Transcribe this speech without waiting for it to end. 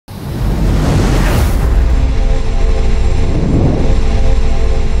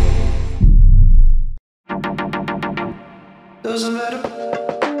Doesn't matter.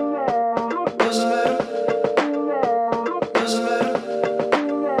 Doesn't matter. Doesn't matter.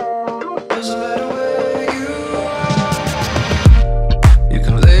 Doesn't matter where you are. You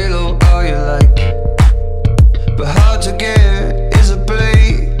can lay low all you like, but hard to get is a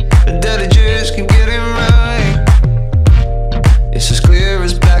play, and daddy just keep getting right. It's as clear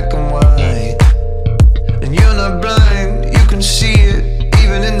as black and white, and you're not blind. You can see it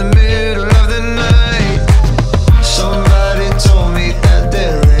even in the middle of the night. Somebody told me that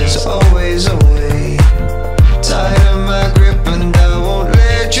there is always a way. Tighten my grip and I won't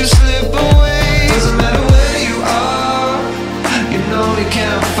let you slip away. Doesn't matter where you are, you know you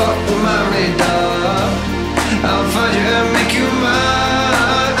can't fuck with my radar. I'll find you and make you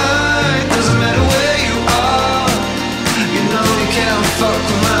mine. Doesn't matter where you are, you know you can't fuck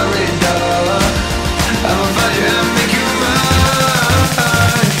with my radar. I'll find you and make you mine.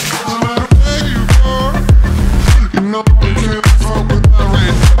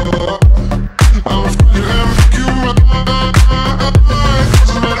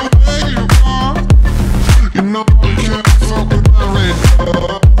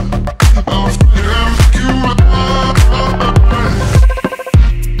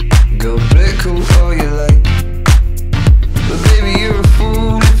 Go play cool all you like, but baby you're a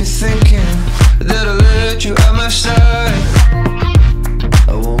fool if you're thinking that I'll let you out my sight.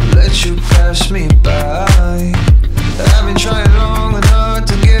 I won't let you pass me by. I've been trying long and hard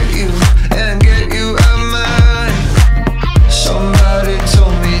to get you and get you out of mine. Somebody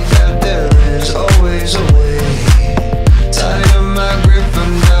told me that there is always a way. Tighten my grip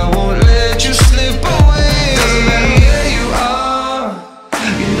and I won't let you slip away. Doesn't matter where you are,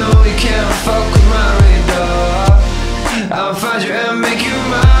 you know you can't fuck with my radar. I'll find you and make you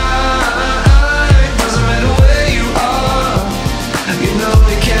mine. Doesn't matter where you are, you know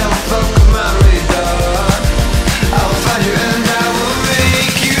you can't fuck with my radar. I'll find you and I will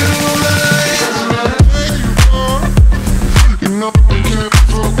make you mine. Doesn't matter where you are, you know you can't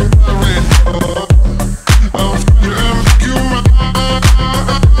fuck with my radar. I'll find you and make you mine.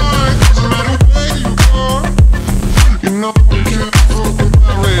 Doesn't matter where you are, you know you can't fuck with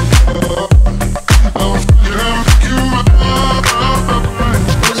my radar. I'll find you and make you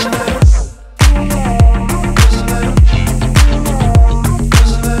mine. Doesn't matter. Doesn't matter.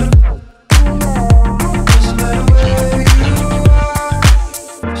 Doesn't matter. Doesn't matter where you are.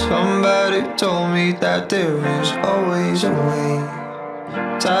 Somebody told me that there is always a way.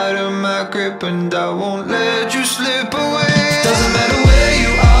 Tighten my grip and I won't let you slip away. Doesn't matter where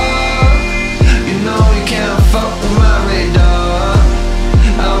you are, you know you can't fuck with my radar.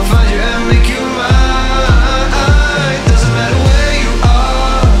 I'll find you and make you mine. Doesn't matter where you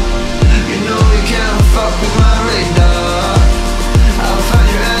are, you know you can't fuck with my radar. I'll find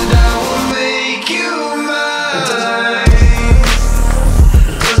you and I will make you mine. Doesn't matter.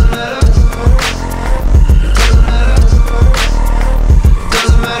 Doesn't matter.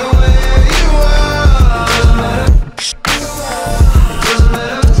 Doesn't matter where you are. Doesn't matter. Doesn't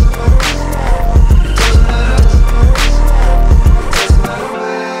matter. Doesn't matter. Doesn't matter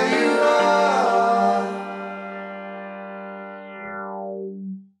where you are.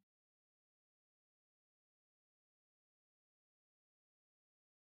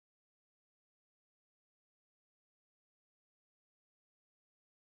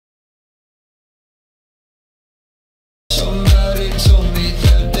 Somebody told me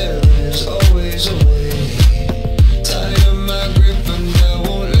that there is always a way. Tighten my grip and I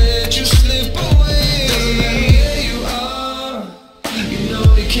won't let you slip away. Doesn't matter where you are, you know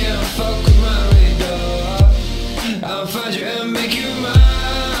you can't fuck with my radar. I'll find you and make you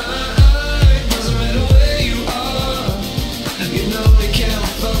mine. Doesn't matter where you are, you know you can't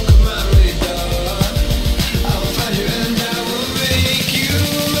fuck with my radar. I'll find you and I will make you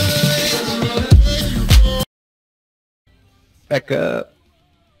mine. Doesn't matter where you are. Back up.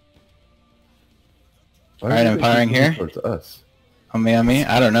 Why Alright, I'm firing here. Towards us. On me, on me?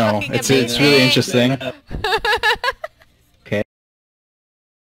 I don't know. Fucking It's amazing. really interesting. Okay.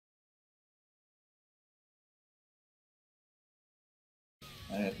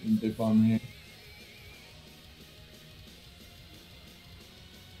 Alright, big bomb here.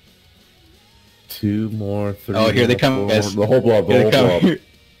 Two more, three. Oh, here they more, come, four guys. more. The whole blob, the Here whole they come. blob.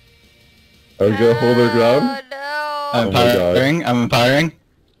 Are we gonna hold our ground? Oh I'm Oh my God. firing. I'm firing.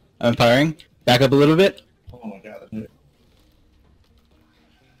 I'm firing. Back up a little bit. Oh my god. no.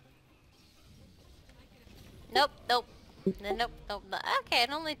 Nope, nope. No, nope, nope, no. Okay, it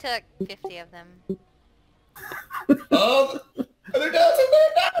only took 50 of them. Oh, they're down, they're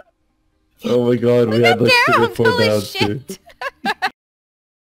down. Oh my god, we had like 3 or 4 Holy downs too. shit!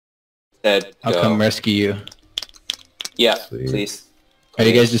 Dead. I'll Go. come rescue you. Yeah, Sweet. please. Are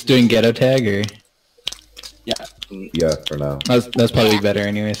you guys just doing ghetto tag or? Yeah, for now. That's probably better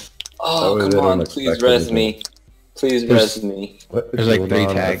anyways. Oh, That way they come don't on, expect please res anything. me. Please There's- res me. What is There's like going 3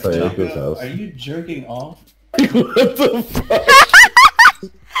 on tags, at so- Sayoko's house? Are you jerking off? What the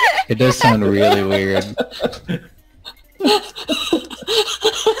fuck? It does sound really weird.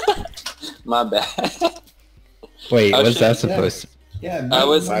 My bad. Wait, Oh, what's shit, that yeah. supposed to... Yeah, I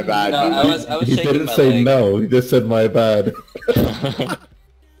was My bad, No, dude. I was He shaking didn't my say leg. no, he just said my bad.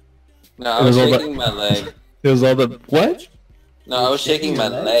 No, I It was was all the- shaking my leg. It was all the... What? No, I was shaking my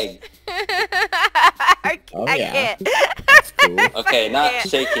leg. Oh, I yeah. can't. That's cool. Okay, not Yeah.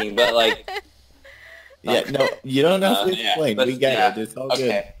 shaking, but like. Yeah, no, you don't have to Yeah, explain. but We get yeah, it. It's all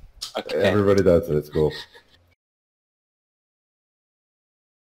Okay. Okay. Everybody does it, it's cool.